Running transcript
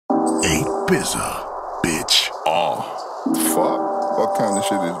Bizza, bitch. Fuck. What kind of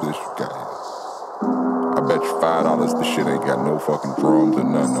shit is this you got here? I bet you $5 the shit ain't got no fucking drums or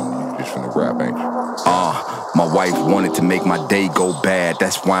nothing on you. Just finna rap, ain't you? My wife wanted to make my day go bad.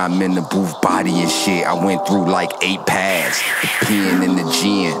 That's why I'm in the booth bodying shit. I went through like 8 pads. The pen in the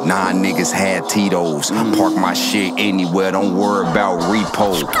gin, 9 niggas had Tito's. Park my shit anywhere, don't worry about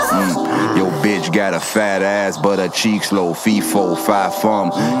repo. Yo bitch got a fat ass, but her cheeks low. FIFO, 5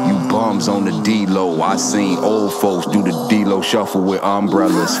 fum. You bums on the D-Lo. I seen old folks do the D-Lo shuffle with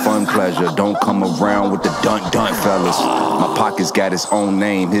umbrellas. Fun pleasure, don't come around with the dun-dun fellas. My pocket's got his own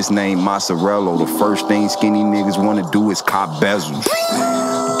name, his name Mozzarella. The first thing skinny niggas wanna do is cop bezels.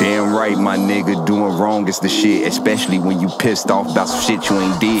 Damn right, my nigga, doing wrong is the shit. Especially when you pissed off about some shit you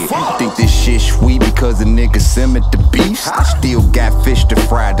ain't did. Think this shit sweet because the niggas simmered the beast. I still got fish to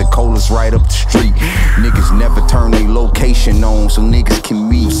fry, the cola's right up the street. Niggas never turn their location on so niggas can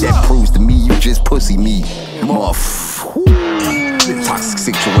meet. That proves to me you just pussy me. Muff. Toxic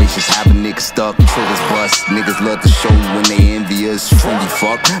situations have a nigga stuck, triggers bust. Niggas love to show you when they envious. Friendly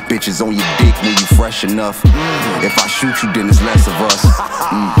fuck, bitches on your dick when you fresh enough. If I shoot you, then it's less of us.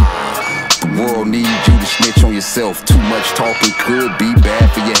 The world needs you to snitch on yourself. Too much talking could be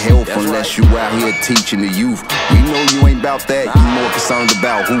bad for your health. Unless you out here teaching the youth. We know you ain't about that. You more concerned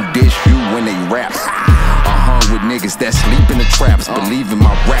about who dish you when they rap. With niggas that sleep in the traps. Believe in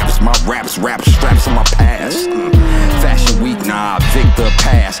my raps rap straps on my past. Fashion week, nah, Victor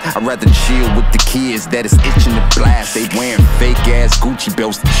pass. I'd rather chill with the kids that is itching to blast. They wearing fake ass Gucci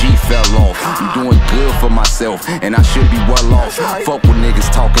belts, the G fell off. I'm doing good for myself, and I should be well off. Fuck what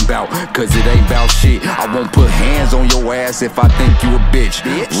niggas talking about, cause it ain't about shit. I won't put hands on your ass if I think you a bitch.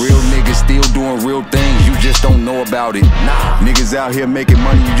 Real niggas still doing real things, you just don't know about it. Niggas out here making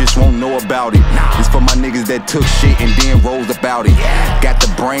money, you just won't know about it. It's for my niggas that took shit and then rose about it. Got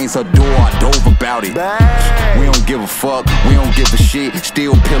the brains, her door, I dove about it. We don't give a fuck, we don't give a shit.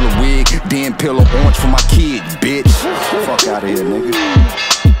 Still peel a wig, then peel a orange for my kid, bitch. Fuck out of here, nigga.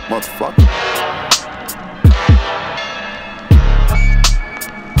 Motherfucker.